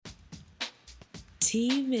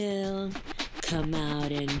T-Mill. Come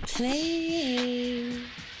out and play.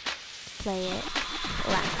 Play it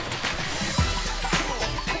loud.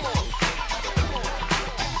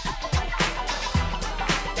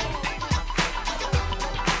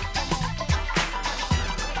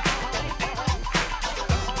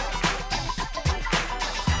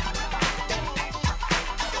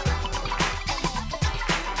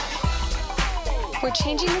 We're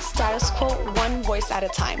changing the status quo one voice at a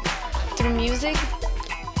time through music,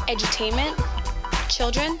 edutainment,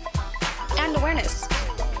 children, and awareness.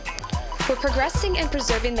 We're progressing and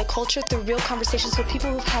preserving the culture through real conversations with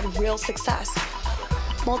people who've had real success.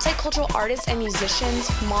 Multicultural artists and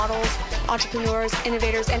musicians, models, entrepreneurs,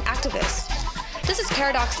 innovators, and activists. This is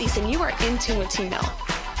Paradox East, and you are in tune with T-Mill.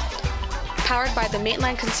 Powered by the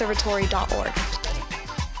MaitlandConservatory.org.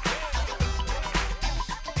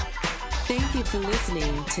 Thank you for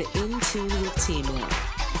listening to In Tune with T-Mill.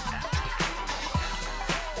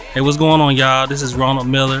 Hey, what's going on, y'all? This is Ronald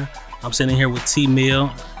Miller. I'm sitting here with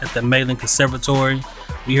T-Mill at the Maitland Conservatory.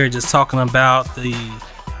 We here just talking about the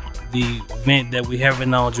event that we're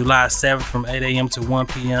having on July 7th from 8 a.m. to 1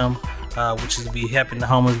 p.m., which is to be helping the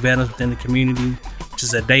homeless veterans within the community, which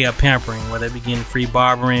is a day of pampering where they be getting free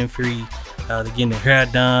barbering, they're getting their hair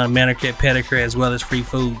done, manicure, pedicure, as well as free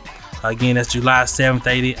food. Again, that's July 7th,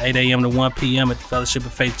 8 a.m. to 1 p.m. at the Fellowship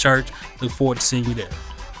of Faith Church. Look forward to seeing you there.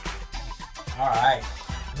 All right.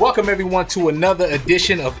 Welcome, everyone, to another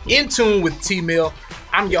edition of In Tune with T-Mill.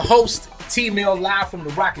 I'm your host, T-Mill, live from the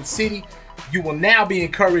Rocket City. You will now be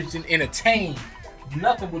encouraged and entertained.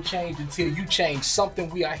 Nothing will change until you change something.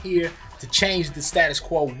 We are here to change the status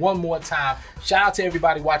quo one more time. Shout out to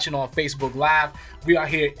everybody watching on Facebook Live. We are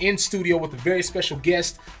here in studio with a very special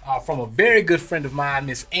guest from a very good friend of mine,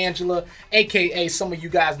 Miss Angela, aka some of you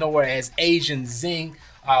guys know her as Asian Zing,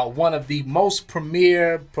 one of the most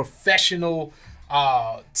premier, professional,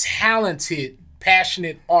 talented,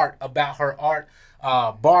 passionate art about her art,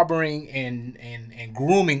 barbering and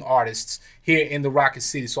grooming artists here in the Rocket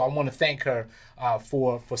City. So I want to thank her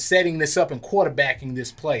for setting this up and quarterbacking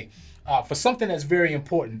this play for something that's very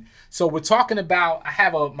important. So we're talking about, I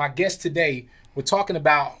have my guest today. We're talking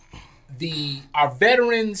about our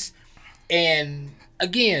veterans, and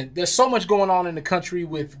again, there's so much going on in the country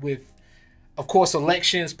with of course,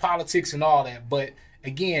 elections, politics, and all that. But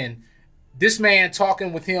again, this man,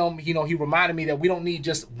 talking with him, he reminded me that we don't need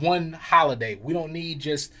just one holiday. We don't need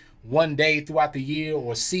just one day throughout the year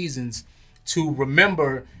or seasons to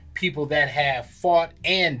remember people that have fought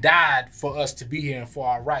and died for us to be here and for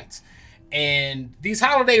our rights. And these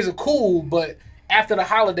holidays are cool, but after the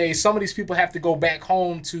holidays, some of these people have to go back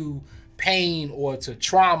home to pain or to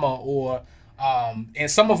trauma, or and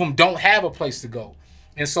some of them don't have a place to go.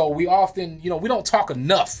 And so we often, we don't talk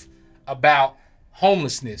enough about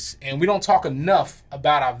homelessness, and we don't talk enough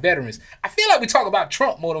about our veterans. I feel like we talk about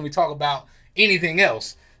Trump more than we talk about anything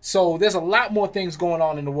else. So there's a lot more things going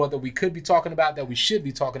on in the world that we could be talking about, that we should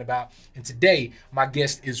be talking about. And today, my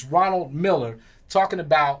guest is Ronald Miller, talking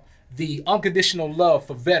about the unconditional love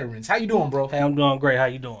for veterans. How you doing, bro? Hey, I'm doing great. How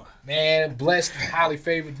you doing? Man, blessed, highly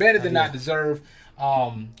favored, better than I deserve.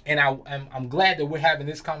 And I'm glad that we're having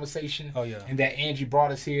this conversation. Oh, yeah. And that Angie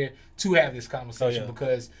brought us here to have this conversation. Oh, yeah.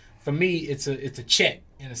 Because for me, it's a check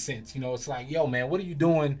in a sense. It's like, yo, man, what are you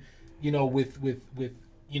doing? With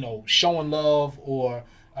showing love, or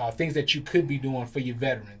things that you could be doing for your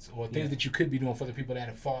veterans, or things that you could be doing for the people that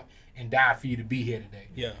have fought and died for you to be here today.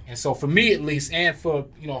 Yeah. And so for me, at least, and for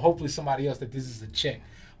hopefully somebody else, that this is a check.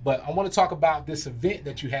 But I want to talk about this event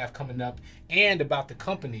that you have coming up, and about the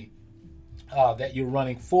company that you're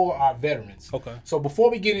running for our veterans. Okay. So before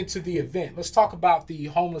we get into the event, let's talk about the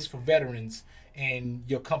Homeless for Veterans and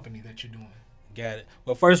your company that you're doing. Got it.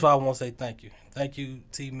 Well, first of all, I want to say thank you. Thank you,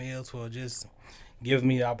 T-Mills, for just giving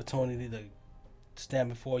me the opportunity to stand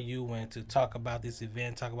before you and to talk about this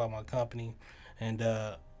event, talk about my company, and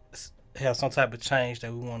have some type of change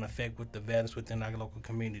that we want to affect with the veterans within our local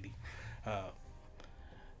community.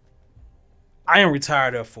 I am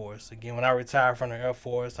retired Air Force. Again, when I retired from the Air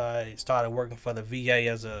Force, I started working for the VA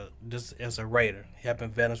as a rater, helping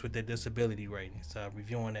veterans with their disability ratings,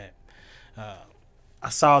 reviewing that. I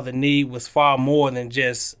saw the need was far more than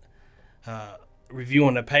just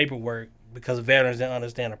reviewing the paperwork, because veterans didn't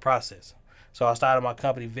understand the process. So I started my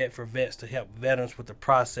company, Vet for Vets, to help veterans with the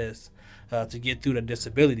process to get through the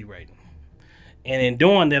disability rating. And in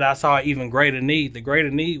doing that, I saw an even greater need. The greater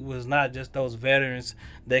need was not just those veterans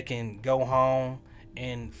that can go home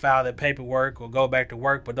and file their paperwork or go back to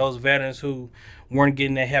work, but those veterans who weren't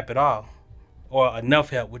getting their help at all, or enough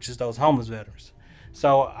help, which is those homeless veterans.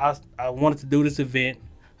 So I wanted to do this event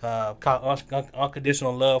called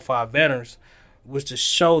Unconditional Love for our veterans, was to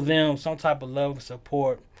show them some type of love and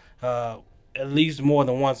support, at least more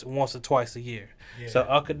than once or twice a year. Yeah. So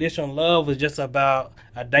unconditional love is just about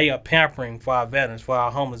a day of pampering for our veterans, for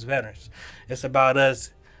our homeless veterans. It's about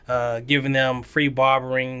us giving them free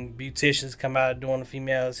barbering, beauticians come out doing the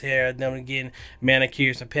females' hair, them getting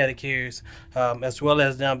manicures and pedicures, as well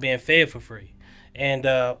as them being fed for free. And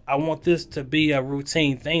I want this to be a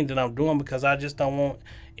routine thing that I'm doing because I just don't want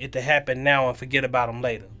it to happen now and forget about them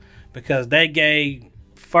later. Because they gave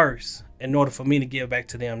first in order for me to give back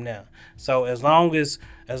to them now. So as long as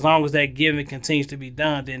that giving continues to be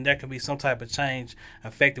done, then there can be some type of change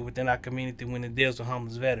affected within our community when it deals with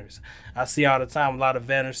homeless veterans. I see all the time a lot of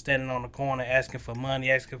veterans standing on the corner asking for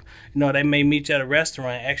money, they may meet you at a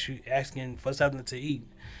restaurant actually asking for something to eat.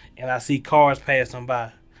 And I see cars pass them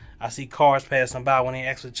by. When they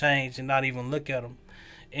actually change and not even look at them.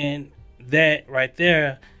 And that right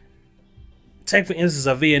there, take for instance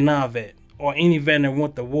a Vietnam vet or any vet that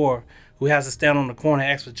went to war who has to stand on the corner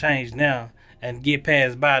and ask for change now and get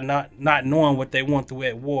passed by not knowing what they went through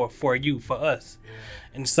at war for us. Yeah.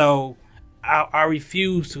 And so I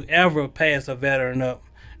refuse to ever pass a veteran up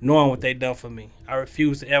knowing what they done for me. I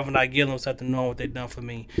refuse to ever not give them something knowing what they done for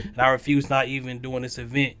me. And I refuse not even doing this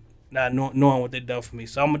event not knowing what they done for me.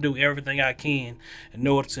 So I'm going to do everything I can in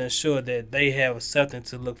order to ensure that they have something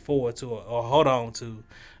to look forward to or hold on to,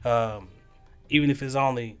 even if it's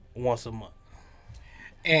only once a month.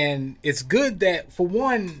 And it's good that, for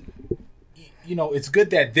one, it's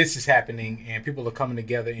good that this is happening and people are coming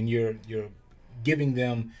together and you're giving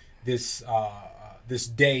them this this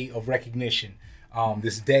day of recognition,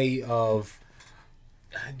 this day of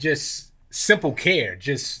just simple care,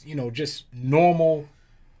 just normal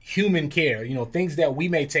human care, things that we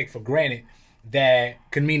may take for granted that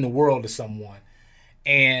could mean the world to someone.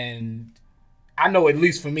 And I know, at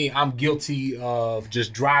least for me, I'm guilty of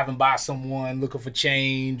just driving by someone looking for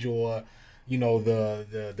change, or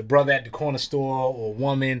the brother at the corner store or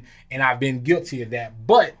woman, and I've been guilty of that.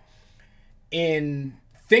 But in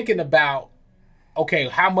thinking about, okay,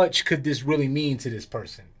 how much could this really mean to this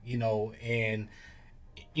person, and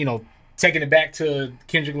taking it back to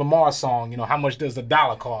Kendrick Lamar's song, how much does a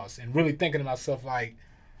dollar cost? And really thinking to myself, like,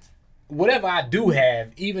 whatever I do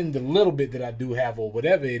have, even the little bit that I do have or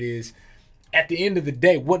whatever it is, at the end of the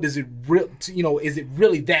day, what does it is it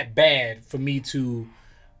really that bad for me to,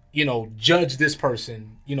 judge this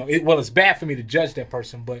person? It's bad for me to judge that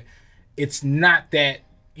person, but it's not that,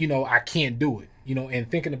 I can't do it,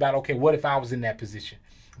 and thinking about, okay, what if I was in that position?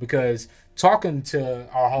 Because talking to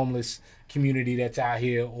our homeless community that's out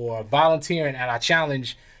here or volunteering, and I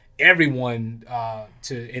challenge everyone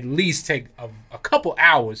to at least take a couple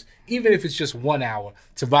hours, even if it's just 1 hour,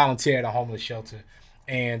 to volunteer at a homeless shelter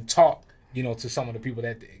and talk, to some of the people.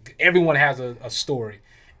 That everyone has a story.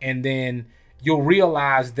 And then you'll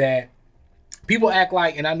realize that people act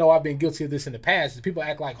like, and I know I've been guilty of this in the past, is people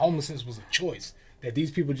act like homelessness was a choice, that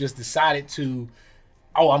these people just decided to,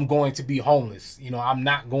 I'm going to be homeless. I'm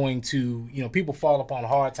not going to, people fall upon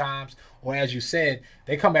hard times, or as you said,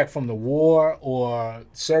 they come back from the war or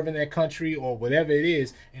serving their country or whatever it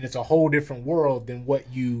is, and it's a whole different world than what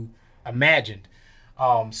you imagined.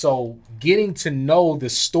 So getting to know the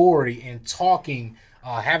story and talking,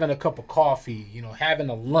 having a cup of coffee, having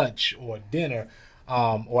a lunch or dinner,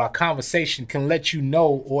 or a conversation can let you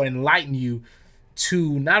know or enlighten you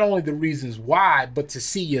to not only the reasons why, but to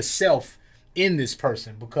see yourself in this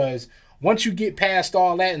person. Because once you get past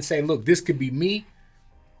all that and say, look, this could be me,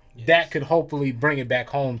 yes, that could hopefully bring it back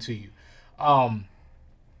home to you.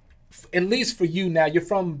 At least for you now, you're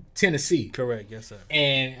from Tennessee. Correct, yes, sir.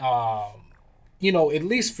 And, at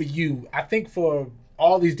least for you, I think for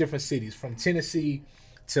all these different cities, from Tennessee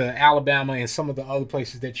to Alabama and some of the other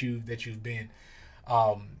places that you've been,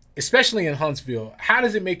 especially in Huntsville, how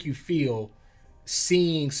does it make you feel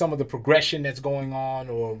seeing some of the progression that's going on,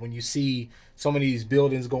 or when you see so many of these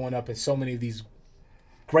buildings going up and so many of these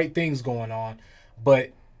great things going on, but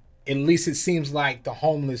at least it seems like the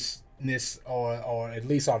homelessness or at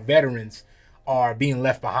least our veterans are being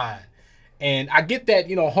left behind? And I get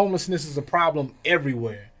that, homelessness is a problem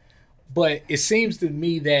everywhere, but it seems to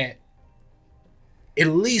me that at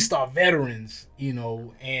least our veterans,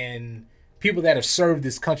 and people that have served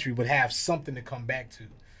this country would have something to come back to.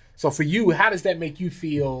 So for you, how does that make you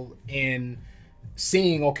feel in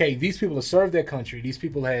seeing, okay, these people have served their country, these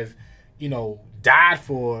people have, died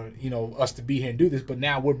for, us to be here and do this, but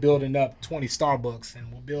now we're building up 20 Starbucks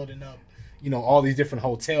and we're building up, all these different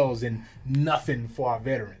hotels and nothing for our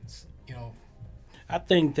veterans, I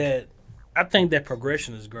think that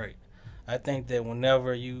progression is great. I think that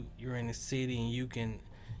whenever you're in the city and you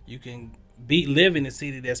can be live in a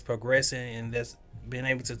city that's progressing and that's being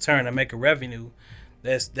able to turn and make a revenue,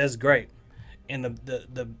 that's great. And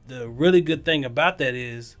the really good thing about that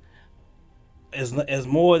is, as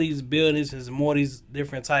more of these buildings, as more of these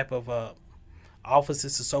different type of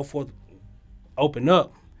offices and so forth open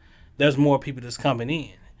up, there's more people that's coming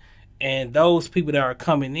in, and those people that are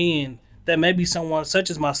coming in, that may be someone such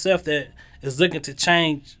as myself that is looking to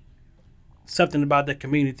change something about the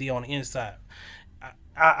community on the inside.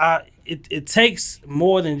 It takes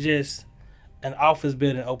more than just an office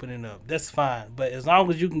building opening up. That's fine, but as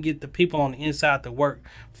long as you can get the people on the inside to work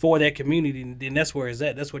for that community, then that's where it's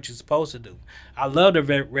at. That's what you're supposed to do. I love the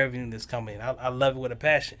revenue that's coming in. I love it with a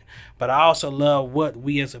passion, but I also love what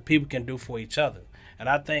we as a people can do for each other. And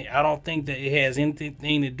I don't think that it has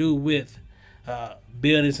anything to do with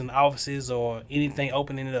buildings and offices or anything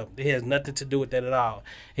opening it up. It has nothing to do with that at all.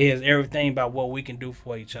 It has everything about what we can do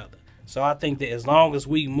for each other. So I think that as long as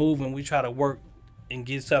we move and we try to work and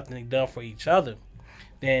get something done for each other,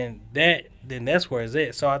 then that's where it's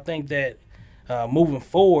at. So I think that moving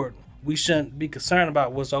forward, we shouldn't be concerned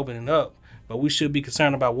about what's opening up, but we should be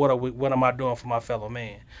concerned about what am I doing for my fellow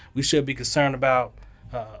man. We should be concerned about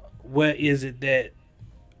what is it that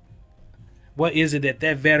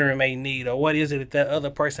veteran may need, or what is it that other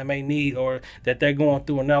person may need, or that they're going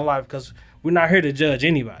through in their life. Because we're not here to judge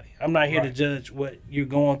anybody. I'm not here to judge what you're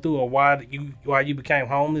going through or why you became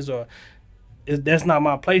homeless, or that's not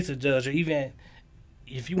my place to judge. Or even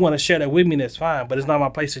if you want to share that with me, that's fine. But it's not my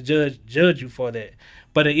place to judge you for that.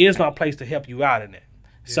 But it is my place to help you out in that.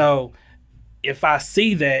 Yeah. So if I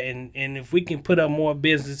see that, and if we can put up more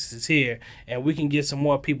businesses here, and we can get some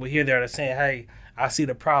more people here that are saying, hey, I see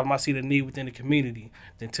the problem, I see the need within the community,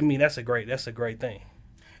 then to me that's a great thing.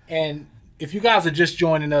 And if you guys are just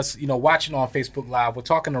joining us, watching on Facebook Live, we're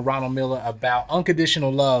talking to Ronald Miller about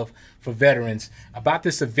Unconditional Love for Veterans, about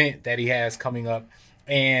this event that he has coming up.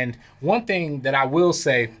 And one thing that I will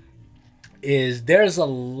say is there's a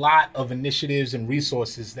lot of initiatives and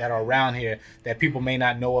resources that are around here that people may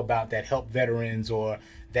not know about, that help veterans, or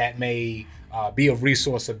that may be of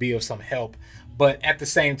resource or be of some help. But at the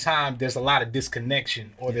same time, there's a lot of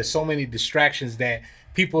disconnection, or there's so many distractions that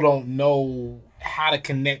people don't know how to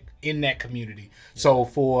connect in that community. So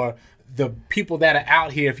for the people that are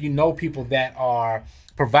out here, if you know people that are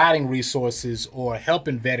providing resources or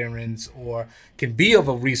helping veterans or can be of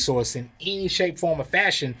a resource in any shape, form, or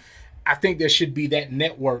fashion, I think there should be that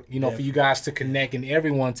network, for you guys to connect and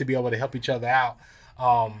everyone to be able to help each other out,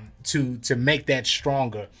 to make that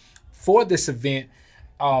stronger. For this event,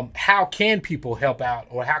 how can people help out,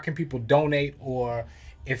 or how can people donate, or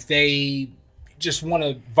if they just want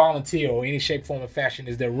to volunteer or any shape, form, or fashion,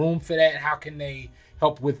 is there room for that? How can they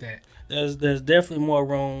help with that? There's definitely more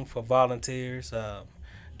room for volunteers.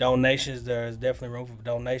 Donations, there's definitely room for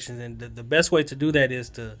donations, and the best way to do that is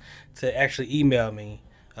to actually email me.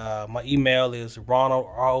 My email is Ronald,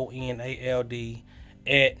 RONALD,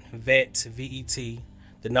 @vets, VET,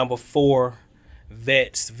 the number 4,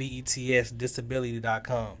 vets, VETS,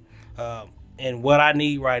 disability.com. And what I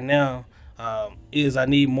need right now is I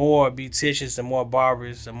need more beauticians and more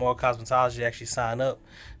barbers and more cosmetologists to actually sign up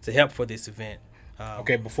to help for this event.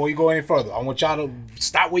 Okay, before you go any further, I want y'all to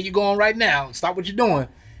stop where you're going right now. Stop what you're doing.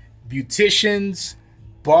 Beauticians,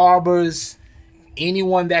 barbers,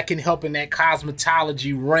 anyone that can help in that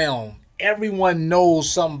cosmetology realm. Everyone knows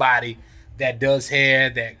somebody that does hair,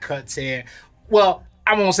 that cuts hair. Well,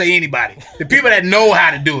 I won't say anybody. The people that know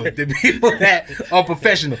how to do it. The people that are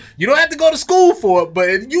professional. You don't have to go to school for it, but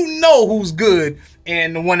if you know who's good,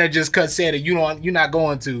 and the one that just cuts hair that you're not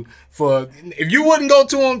going to, if you wouldn't go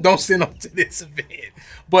to them, don't send them to this event.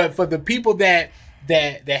 But for the people that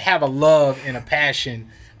have a love and a passion,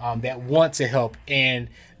 that want to help, and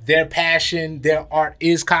their passion, their art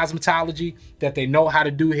is cosmetology, that they know how to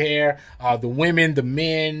do hair, the women, the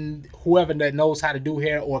men, whoever that knows how to do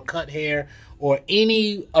hair or cut hair or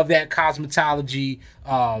any of that cosmetology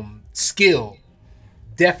skill,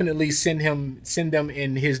 definitely send them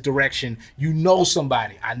in his direction. You know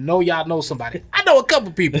somebody. I know y'all know somebody. I know a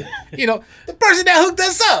couple people. The person that hooked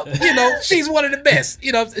us up, she's one of the best.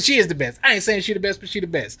 She is the best. I ain't saying she the best, but she the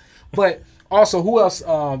best. But also, who else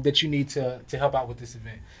that you need to help out with this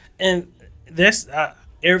event? And that's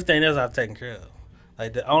everything else I've taken care of.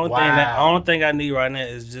 Like the only thing I need right now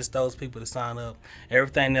is just those people to sign up.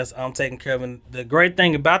 Everything else I'm taking care of. And the great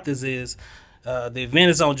thing about this is the event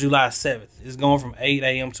is on July 7th. It's going from 8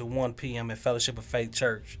 a.m. to 1 p.m. at Fellowship of Faith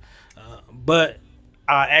Church. But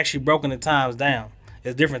I actually broken the times down.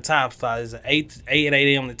 It's different time slots. It's 8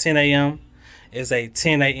 a.m. to 10 a.m. It's a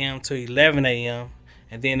 10 a.m. to 11 a.m.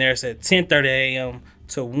 And then there's a 10:30 a.m.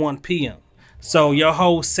 to 1 p.m. So your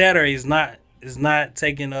whole Saturday is not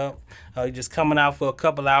taken up. You're just coming out for a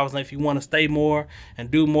couple hours. And if you want to stay more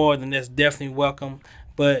and do more, then that's definitely welcome.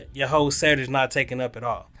 But your whole Saturday is not taken up at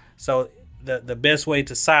all. So the best way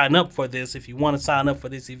to sign up for this, if you want to sign up for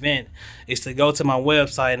this event, is to go to my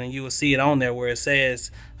website, and you will see it on there where it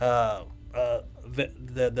says the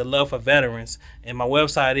love for veterans. And my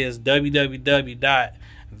website is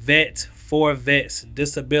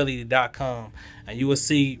www.vet4vetsdisability.com. And you will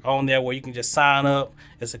see on there where you can just sign up.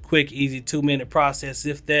 It's a quick, easy 2-minute process.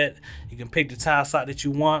 If that, you can pick the time slot that you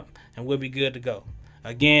want, and we'll be good to go.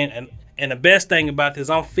 Again, and the best thing about this,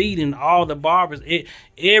 I'm feeding all the barbers.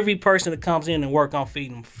 Every person that comes in and work, I'm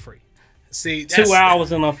feeding them for free. See, 2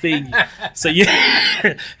 hours and I'm feeding you. So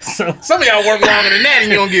yeah, so some of y'all work longer than that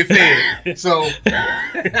and you don't get fed. So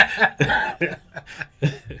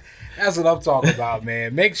that's what I'm talking about,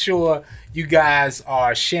 man. Make sure you guys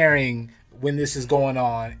are sharing when this is going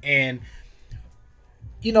on. And,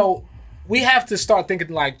 you know, we have to start thinking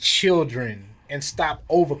like children and stop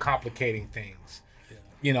overcomplicating things,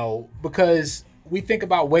 you know, because we think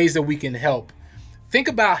about ways that we can help. Think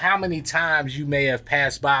about how many times you may have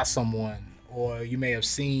passed by someone, or you may have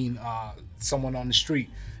seen someone on the street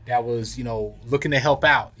that was, you know, looking to help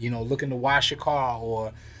out, you know, looking to wash your car,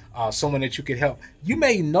 or someone that you could help. You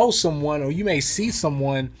may know someone, or you may see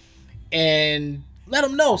someone, and let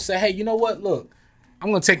them know. Say, hey, you know what? Look, I'm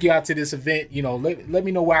going to take you out to this event. You know, let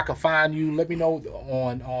me know where I can find you. Let me know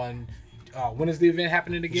on when is the event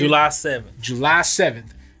happening again? July 7th. July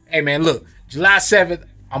 7th. Hey, man, look, July 7th,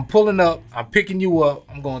 I'm pulling up. I'm picking you up.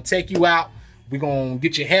 I'm going to take you out. We're going to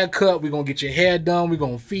get your hair cut. We're going to get your hair done. We're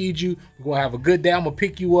going to feed you. We're going to have a good day. I'm going to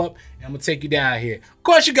pick you up, and I'm going to take you down here. Of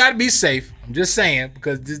course, you got to be safe. I'm just saying,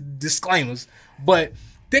 because disclaimers. But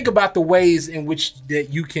think about the ways in which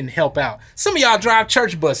that you can help out. Some of y'all drive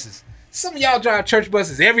church buses.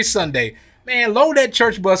 Every Sunday. Man, load that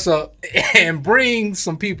church bus up and bring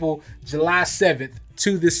some people July 7th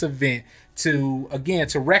to this event to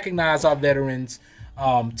recognize our veterans,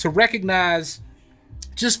 to recognize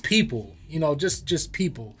just people, you know, just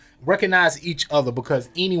people. Recognize each other, because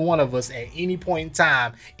any one of us at any point in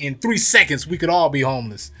time, in 3 seconds, we could all be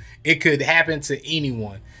homeless. It could happen to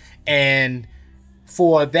anyone. And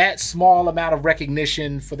for that small amount of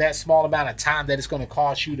recognition, for that small amount of time that it's going to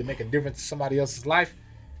cost you to make a difference in somebody else's life,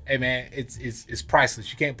 hey man, it's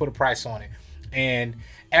priceless. You can't put a price on it. And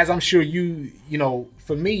as I'm sure you know,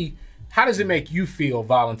 for me, how does it make you feel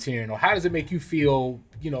volunteering, or how does it make you feel,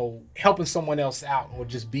 you know, helping someone else out, or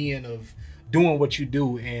just doing what you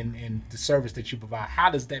do and the service that you provide? How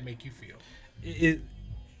does that make you feel?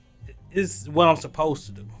 It's what I'm supposed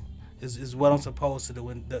to do. It's what I'm supposed to do.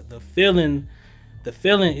 And the feeling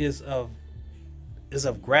is of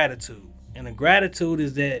gratitude. And the gratitude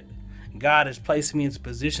is that God has placed me in a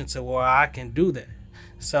position to where I can do that.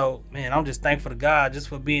 So, man, I'm just thankful to God just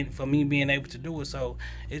for me being able to do it. So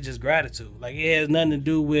it's just gratitude. Like, it has nothing to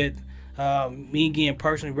do with me getting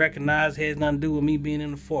personally recognized. It has nothing to do with me being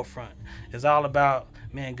in the forefront. It's all about,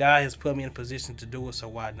 man, God has put me in a position to do it, so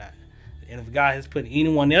why not? And if God has put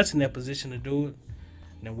anyone else in that position to do it,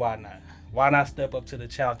 then why not? Why not step up to the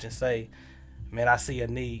challenge and say, man, I see a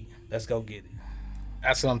need. Let's go get it.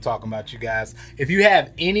 That's what I'm talking about, you guys. If you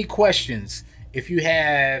have any questions, if you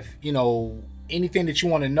have, you know, anything that you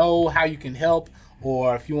want to know, how you can help,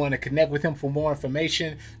 or if you want to connect with him for more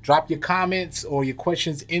information, drop your comments or your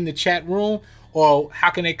questions in the chat room, or how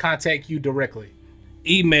can they contact you directly?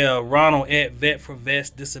 Email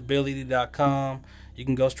ronald@vetforvetsdisability.com. You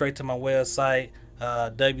can go straight to my website,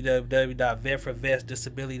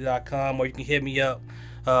 www.vetforvetsdisability.com, or you can hit me up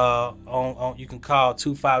you can call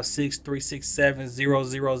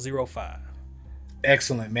 256-367-0005.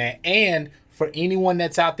 Excellent, man. And for anyone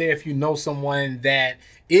that's out there, if you know someone that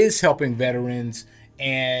is helping veterans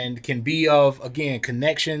and can be of, again,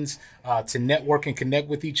 connections to network and connect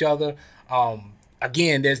with each other,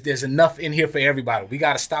 again, there's enough in here for everybody. We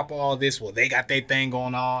got to stop all this. Well, they got their thing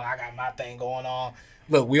going on. I got my thing going on.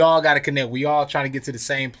 Look, we all got to connect. We all trying to get to the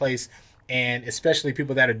same place. And especially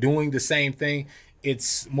people that are doing the same thing,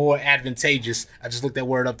 it's more advantageous. I just looked that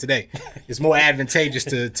word up today. It's more advantageous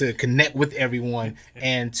to connect with everyone,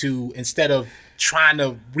 and to, instead of trying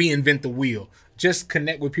to reinvent the wheel, just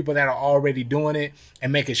connect with people that are already doing it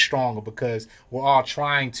and make it stronger, because we're all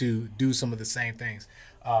trying to do some of the same things.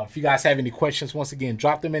 If you guys have any questions, once again,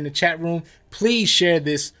 drop them in the chat room. Please share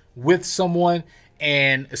this with someone,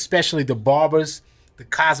 and especially the barbers, the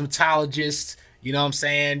cosmetologists, you know what I'm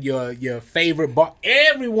saying? Your favorite bar.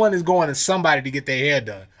 Everyone is going to somebody to get their hair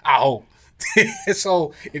done, I hope.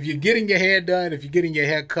 So if you're getting your hair done, if you're getting your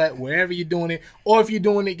hair cut, wherever you're doing it, or if you're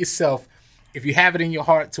doing it yourself, if you have it in your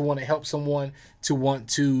heart to want to help someone, to want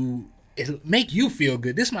to make you feel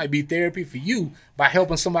good, this might be therapy for you by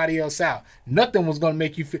helping somebody else out. Nothing was going to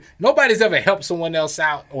make you feel. Nobody's ever helped someone else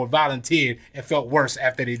out or volunteered and felt worse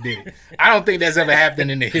after they did it. I don't think that's ever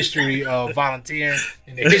happened in the history of volunteering,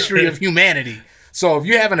 in the history of humanity. So if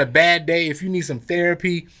you're having a bad day, if you need some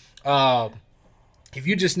therapy, if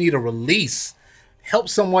you just need a release, help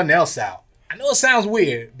someone else out. I know it sounds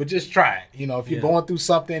weird, but just try it. You know, if you're going through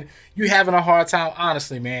something, you're having a hard time,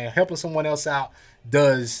 honestly, man, helping someone else out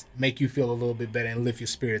does make you feel a little bit better and lift your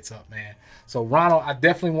spirits up, man. So, Ronald, I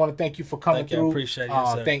definitely want to thank you for coming through. I appreciate it.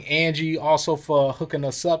 Yes, thank Angie also for hooking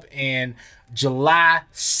us up. And July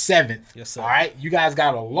 7th. Yes, sir. All right? You guys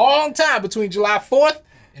got a long time between July 4th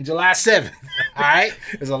and July 7th. All right?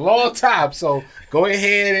 It's a long time. So, go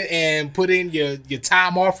ahead and put in your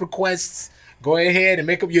time off requests. Go ahead and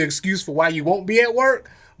make up your excuse for why you won't be at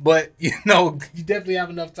work. But, you know, you definitely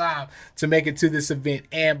have enough time to make it to this event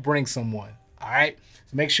and bring someone. All right?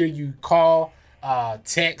 So make sure you call,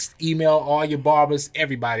 text, email all your barbers,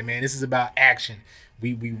 everybody, man. This is about action.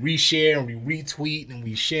 We reshare and we retweet and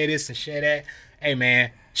we share this and share that. Hey,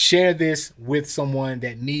 man, share this with someone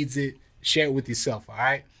that needs it. Share it with yourself, all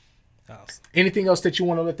right? Awesome. Anything else that you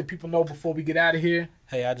want to let the people know before we get out of here?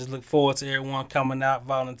 Hey, I just look forward to everyone coming out,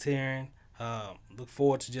 volunteering. Look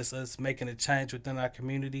forward to just us making a change within our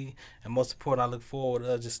community. And most important, I look forward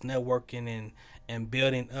to us just networking and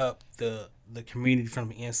building up the community from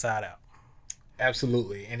the inside out.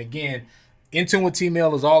 Absolutely. And again, In Tune with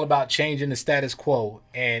T-Mail is all about changing the status quo.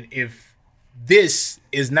 And if this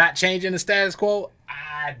is not changing the status quo,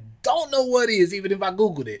 I don't know what is, even if I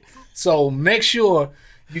Googled it. So make sure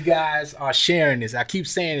you guys are sharing this. I keep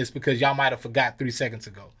saying this because y'all might have forgot 3 seconds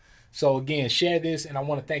ago. So again, share this, and I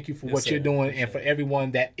want to thank you for what you're doing and for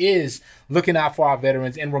everyone that is looking out for our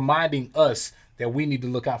veterans and reminding us that we need to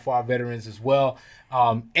look out for our veterans as well,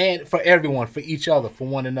 and for everyone, for each other, for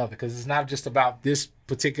one another, because it's not just about this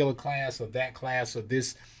particular class or that class or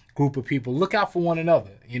this group of people. Look out for one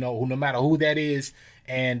another, you know, no matter who that is.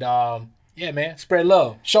 And yeah, man, spread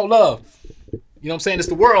love, show love. You know what I'm saying? It's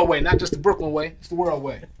the world way, not just the Brooklyn way. It's the world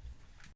way.